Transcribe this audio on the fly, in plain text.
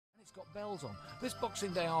It's got bells on. This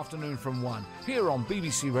Boxing Day afternoon from 1, here on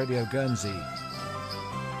BBC Radio Guernsey.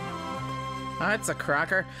 It's a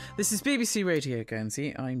cracker. This is BBC Radio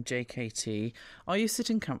Guernsey. I'm JKT. Are you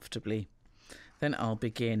sitting comfortably? Then I'll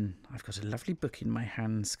begin. I've got a lovely book in my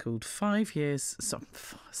hands called 5 Years...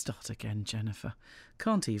 Start again, Jennifer.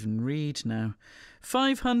 Can't even read now.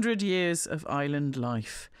 500 Years of Island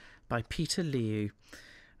Life by Peter Liu.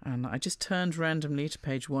 And I just turned randomly to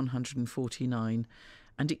page 149,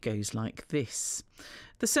 and it goes like this.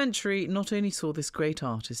 The century not only saw this great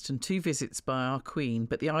artist and 2 visits by our Queen,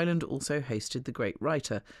 but the island also hosted the great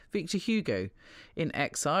writer, Victor Hugo. In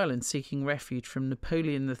exile and seeking refuge from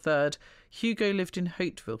Napoleon III, Hugo lived in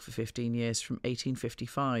Hauteville for 15 years from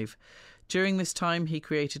 1855. During this time, he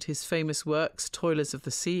created his famous works, Toilers of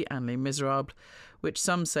the Sea and Les Miserables, which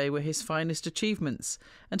some say were his finest achievements,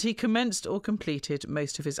 and he commenced or completed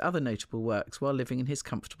most of his other notable works while living in his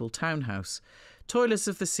comfortable townhouse. Toilers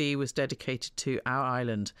of the Sea was dedicated to our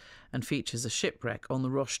island and features a shipwreck on the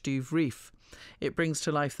Roche d'Ouvre reef. It brings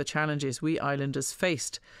to life the challenges we islanders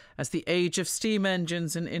faced as the age of steam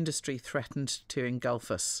engines and industry threatened to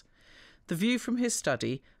engulf us. The view from his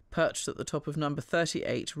study, perched at the top of number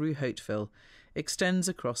 38 Rue Hauteville, extends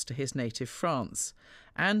across to his native France,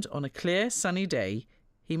 and on a clear, sunny day,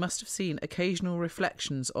 he must have seen occasional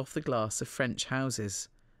reflections off the glass of French houses,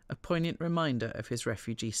 a poignant reminder of his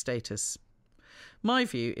refugee status. My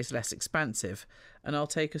view is less expansive, and I'll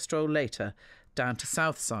take a stroll later down to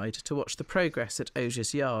Southside to watch the progress at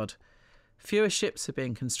Auger's Yard. Fewer ships are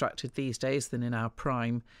being constructed these days than in our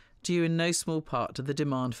prime, due in no small part to the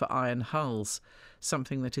demand for iron hulls,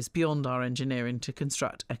 something that is beyond our engineering to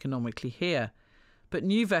construct economically here. But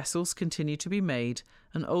new vessels continue to be made,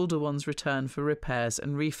 and older ones return for repairs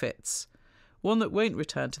and refits. One that won't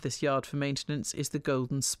return to this yard for maintenance is the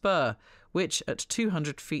Golden Spur, which, at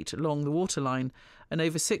 200 feet along the waterline and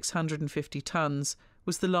over 650 tons,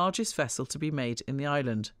 was the largest vessel to be made in the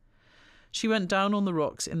island. She went down on the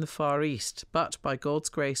rocks in the Far East, but by God's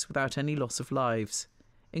grace without any loss of lives.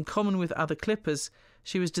 In common with other clippers,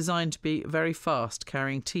 she was designed to be very fast,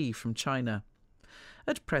 carrying tea from China.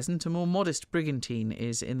 At present, a more modest brigantine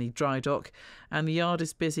is in the dry dock, and the yard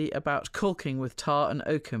is busy about caulking with tar and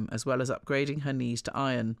oakum, as well as upgrading her knees to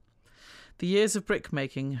iron. The years of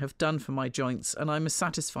brickmaking have done for my joints, and I must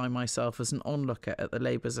satisfy myself as an onlooker at the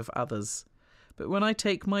labours of others. But when I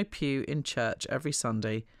take my pew in church every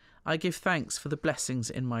Sunday, I give thanks for the blessings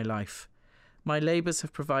in my life. My labours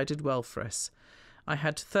have provided well for us. I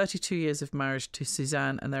had 32 years of marriage to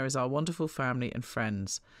Suzanne, and there is our wonderful family and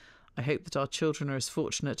friends. I hope that our children are as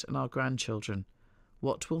fortunate, and our grandchildren.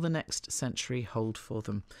 What will the next century hold for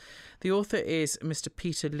them? The author is Mr.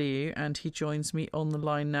 Peter Liu, and he joins me on the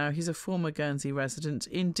line now. He's a former Guernsey resident.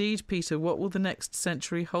 Indeed, Peter, what will the next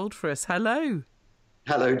century hold for us? Hello.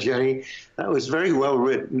 Hello, Jenny. That was very well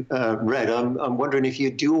written, read. I'm wondering if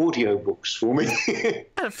you'd do audiobooks for me.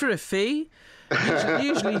 For a fee.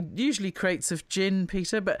 Usually crates of gin,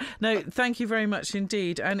 Peter, but no, thank you very much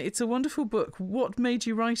indeed. And it's a wonderful book. What made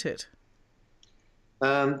you write it?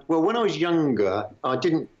 Well, when I was younger, I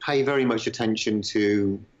didn't pay very much attention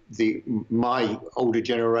to my older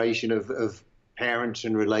generation of parents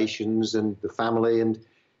and relations and the family. And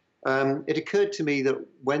it occurred to me that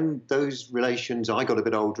when those relations, I got a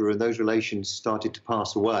bit older and those relations started to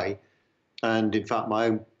pass away, and in fact my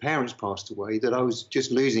own parents passed away, that I was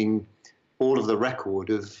just losing all of the record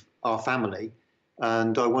of our family,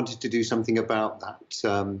 and I wanted to do something about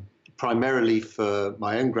that, primarily for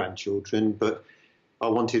my own grandchildren, but I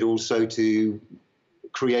wanted also to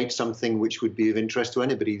create something which would be of interest to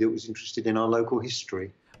anybody that was interested in our local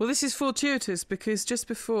history. Well, this is fortuitous because just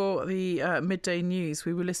before the midday news,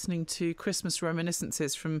 we were listening to Christmas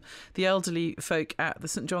reminiscences from the elderly folk at the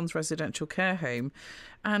St John's Residential Care Home,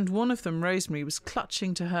 and one of them, Rosemary, was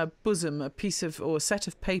clutching to her bosom a set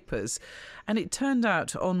of papers, and it turned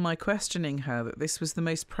out on my questioning her that this was the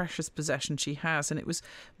most precious possession she has, and it was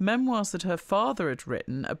memoirs that her father had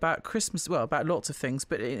written about Christmas, well, about lots of things,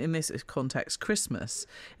 but in this context, Christmas,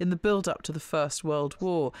 in the build-up to the First World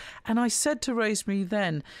War. And I said to Rosemary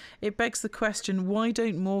then, it begs the question, why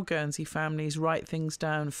don't more Guernsey families write things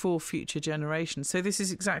down for future generations? So this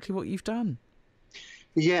is exactly what you've done.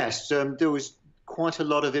 Yes, there was quite a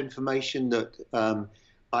lot of information that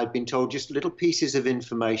I'd been told, just little pieces of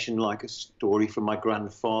information, like a story from my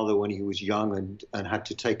grandfather when he was young and had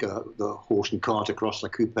to take the horse and cart across the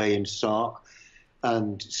Coupe in Sark,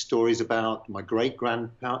 and stories about my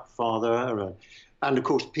great-grandfather, and of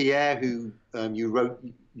course Pierre, who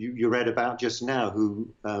you read about just now, who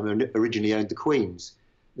originally owned the Queen's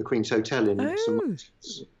Hotel in St.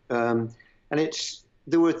 Martin's. And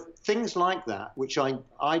there were things like that which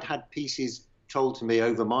I'd had pieces told to me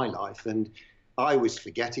over my life, and I was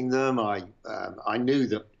forgetting them. I knew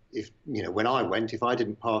that if when I went, if I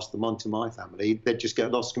didn't pass them on to my family, they'd just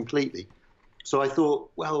get lost completely. So I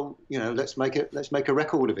thought, well, let's make a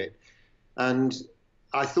record of it. And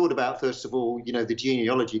I thought about, first of all, the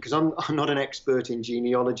genealogy, because I'm not an expert in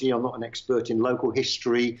genealogy. I'm not an expert in local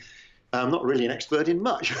history. I'm not really an expert in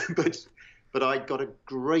much, but I got a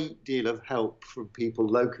great deal of help from people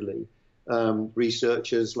locally,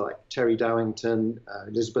 researchers like Terry Dowington,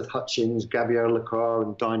 Elizabeth Hutchins, Gabrielle Lacroix,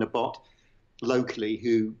 and Dinah Bott, locally,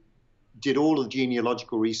 who did all of the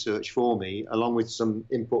genealogical research for me, along with some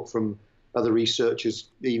input from other researchers,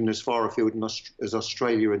 even as far afield as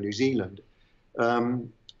Australia and New Zealand.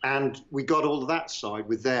 And we got all of that side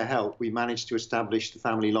with their help. We managed to establish the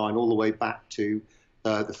family line all the way back to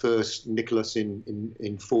the first Nicholas in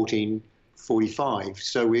 1445.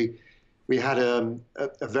 So we had a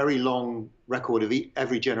very long record of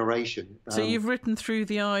every generation. So you've written through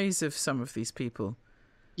the eyes of some of these people.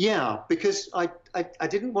 Yeah, because I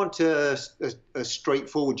didn't want a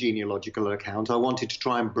straightforward genealogical account. I wanted to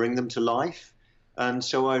try and bring them to life. And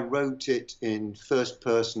so I wrote it in first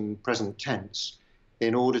person present tense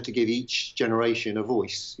in order to give each generation a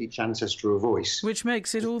voice, each ancestor a voice. Which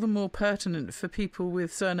makes it all the more pertinent for people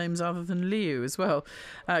with surnames other than Liu as well,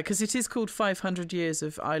 because it is called 500 Years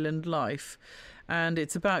of Island Life, and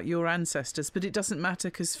it's about your ancestors, but it doesn't matter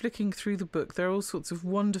because flicking through the book, there are all sorts of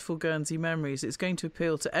wonderful Guernsey memories. It's going to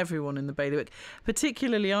appeal to everyone in the bailiwick,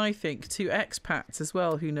 particularly, I think, to expats as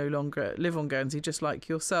well who no longer live on Guernsey, just like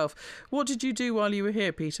yourself. What did you do while you were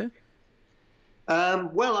here, Peter?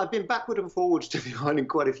 Well, I've been backward and forwards to the island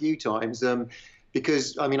quite a few times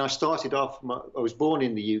because, I started off, I was born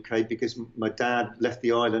in the UK because my dad left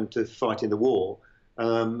the island to fight in the war,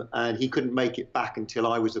 and he couldn't make it back until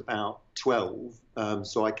I was about 12.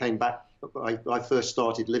 So I came back. I first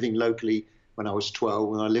started living locally when I was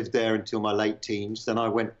 12, and I lived there until my late teens. Then I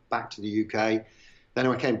went back to the UK. Then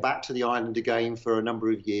I came back to the island again for a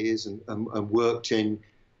number of years and worked in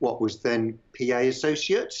what was then PA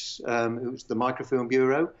Associates, who was the Microfilm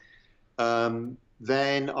Bureau.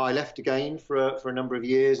 Then I left again for a number of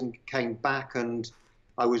years and came back, and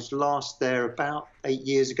I was last there about 8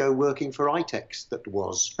 years ago working for ITEX, that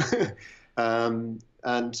was.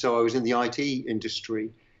 And so I was in the IT industry.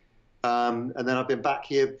 And then I've been back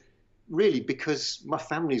here really because my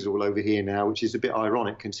family's all over here now, which is a bit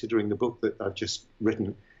ironic considering the book that I've just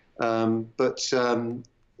written.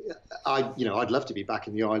 I'd love to be back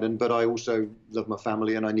in the island, but I also love my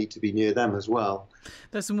family and I need to be near them as well.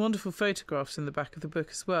 There's some wonderful photographs in the back of the book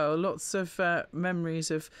as well. Lots of memories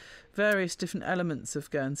of various different elements of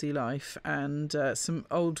Guernsey life and some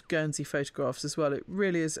old Guernsey photographs as well. It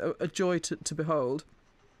really is a joy to behold,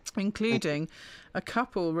 including a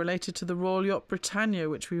couple related to the Royal Yacht Britannia,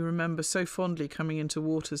 which we remember so fondly coming into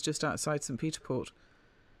waters just outside St. Peter Port.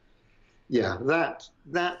 Yeah, that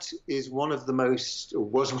was one of the most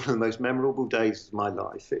memorable days of my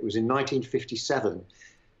life. It was in 1957,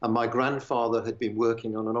 and my grandfather had been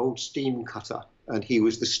working on an old steam cutter, and he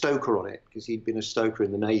was the stoker on it because he'd been a stoker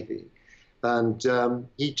in the Navy. And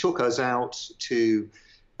he took us out to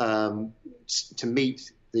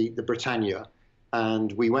meet the Britannia,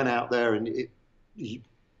 and we went out there, and he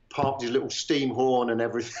parked his little steam horn and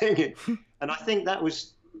everything. And I think that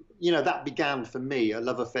was, that began for me a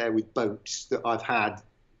love affair with boats that I've had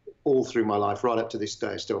all through my life, right up to this day,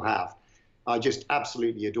 I still have. I just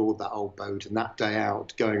absolutely adored that old boat and that day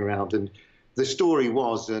out going around. And the story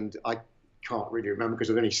was, and I can't really remember because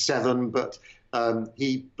I was only 7, but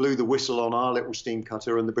he blew the whistle on our little steam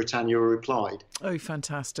cutter and the Britannia replied. Oh,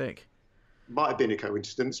 fantastic. Might have been a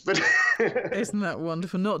coincidence, but... Isn't that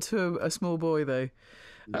wonderful? Not to a small boy, though.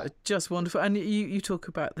 No. Just wonderful. And you talk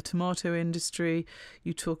about the tomato industry,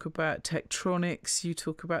 you talk about Tektronix, you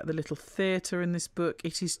talk about the little theatre in this book.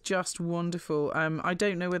 It is just wonderful. I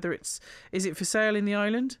don't know whether is it for sale in the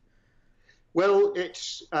island? Well,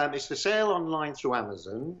 it's for sale online through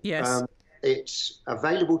Amazon. Yes. It's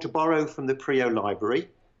available to borrow from the Prio Library.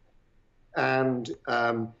 And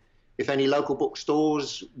if any local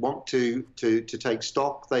bookstores want to take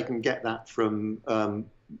stock, they can get that from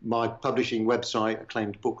my publishing website,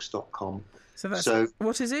 acclaimedbooks.com. So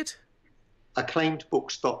what is it?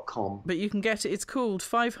 Acclaimedbooks.com. But you can get it. It's called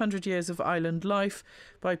 500 Years of Island Life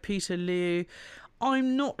by Peter Liu.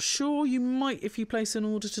 I'm not sure. You might, if you place an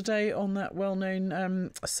order today on that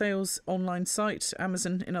well-known sales online site,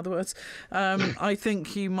 Amazon, in other words. I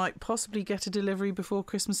think you might possibly get a delivery before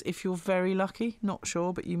Christmas if you're very lucky. Not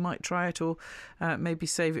sure, but you might try it, or maybe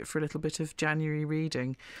save it for a little bit of January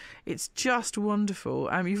reading. It's just wonderful.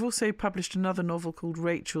 You've also published another novel called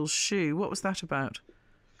Rachel's Shoe. What was that about?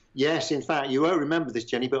 Yes, in fact, you won't remember this,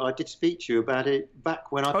 Jenny, but I did speak to you about it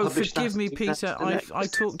back when I published that. Oh, forgive me, Peter. I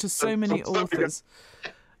talk to so many authors.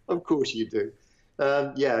 Of course you do.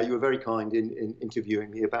 Yeah, you were very kind in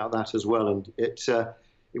interviewing me about that as well. And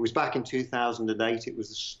it was back in 2008. It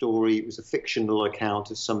was a story. It was a fictional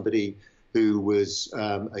account of somebody who was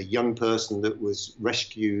a young person that was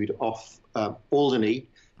rescued off Alderney,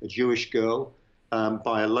 a Jewish girl,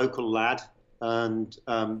 by a local lad, and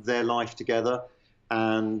their life together.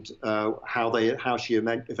 And how she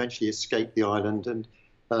eventually escaped the island, and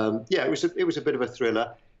it was a bit of a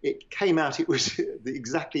thriller. It came out. It was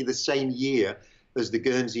exactly the same year as the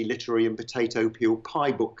Guernsey Literary and Potato Peel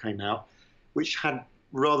Pie book came out, which had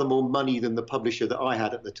rather more money than the publisher that I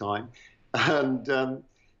had at the time, and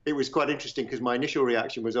it was quite interesting because my initial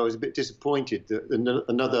reaction was I was a bit disappointed that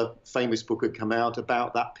another famous book had come out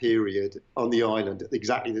about that period on the island at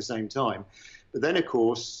exactly the same time. But then, of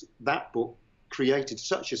course, that book created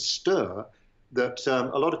such a stir that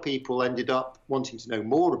a lot of people ended up wanting to know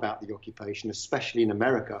more about the occupation, especially in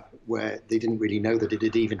America, where they didn't really know that it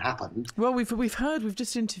had even happened. Well, we've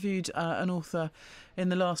just interviewed an author in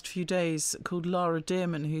the last few days called Lara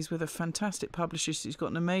Dearman, who's with a fantastic publisher. She's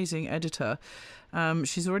got an amazing editor.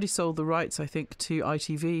 She's already sold the rights, I think, to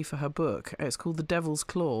ITV for her book. It's called The Devil's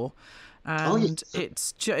Claw. And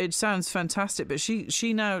it sounds fantastic, but she's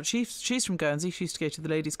from Guernsey. She used to go to the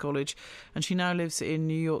ladies' college, and she now lives in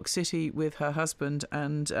New York City with her husband.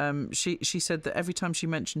 And she said that every time she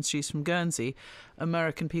mentions she's from Guernsey,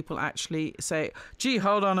 American people actually say, "Gee,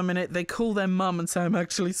 hold on a minute." They call their mum and say, "I'm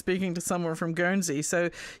actually speaking to someone from Guernsey."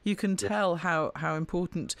 So you can tell how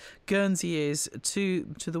important Guernsey is to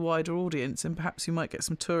the wider audience, and perhaps you might get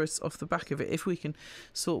some tourists off the back of it if we can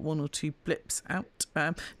sort one or two blips out.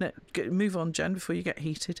 Move on, Jen, before you get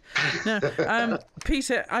heated. Now,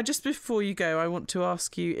 Peter, just before you go, I want to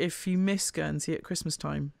ask you if you miss Guernsey at Christmas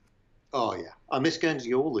time. Oh, yeah. I miss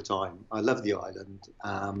Guernsey all the time. I love the island,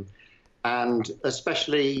 and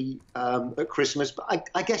especially at Christmas, but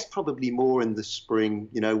I guess probably more in the spring,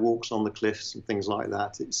 walks on the cliffs and things like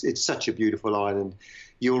that. It's such a beautiful island.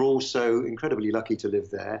 You're also incredibly lucky to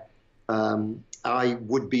live there. I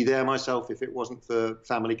would be there myself if it wasn't for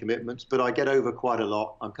family commitments, but I get over quite a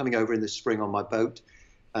lot. I'm coming over in the spring on my boat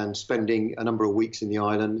and spending a number of weeks in the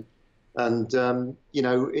island. And,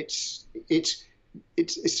 it's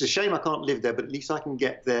a shame I can't live there, but at least I can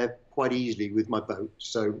get there quite easily with my boat.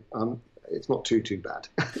 So it's not too bad.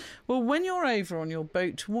 Well, when you're over on your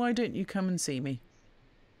boat, why don't you come and see me?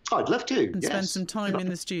 I'd love to. And spend some time in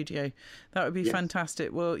the studio. That would be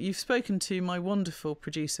fantastic. Well, you've spoken to my wonderful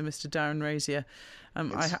producer, Mr. Darren Rosier.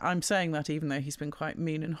 Yes. I'm saying that even though he's been quite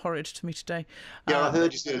mean and horrid to me today. Yeah, I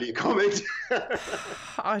heard his earlier comment.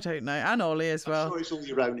 I don't know. And Ollie as well. I'm sure it's all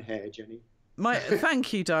your own hair, Jenny.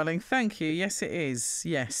 Thank you, darling. Thank you. Yes, it is.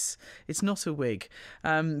 Yes, it's not a wig.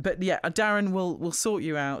 But yeah, Darren will sort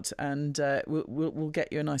you out, and we'll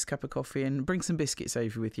get you a nice cup of coffee and bring some biscuits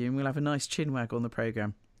over with you, and we'll have a nice chinwag on the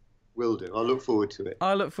programme. Will do. I look forward to it.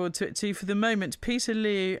 I look forward to it too. For the moment, Peter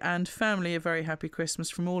Liu and family, a very happy Christmas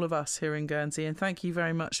from all of us here in Guernsey. And thank you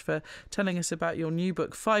very much for telling us about your new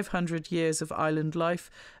book, 500 Years of Island Life,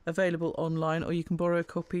 available online, or you can borrow a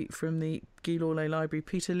copy from the Guy Lawley Library.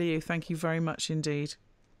 Peter Liu, thank you very much indeed.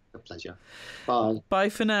 A pleasure. Bye. Bye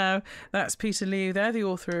for now. That's Peter Liu there, the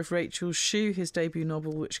author of Rachel's Shoe, his debut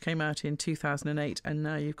novel, which came out in 2008. And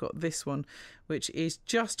now you've got this one, which is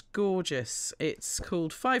just gorgeous. It's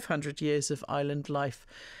called 500 Years of Island Life.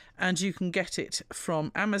 And you can get it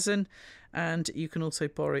from Amazon. And you can also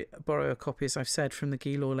borrow a copy, as I've said, from the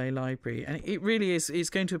Guy Lawley Library. And it really is, it's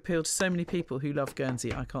going to appeal to so many people who love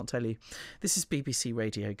Guernsey, I can't tell you. This is BBC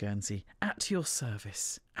Radio Guernsey, at your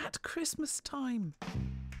service, at Christmas time.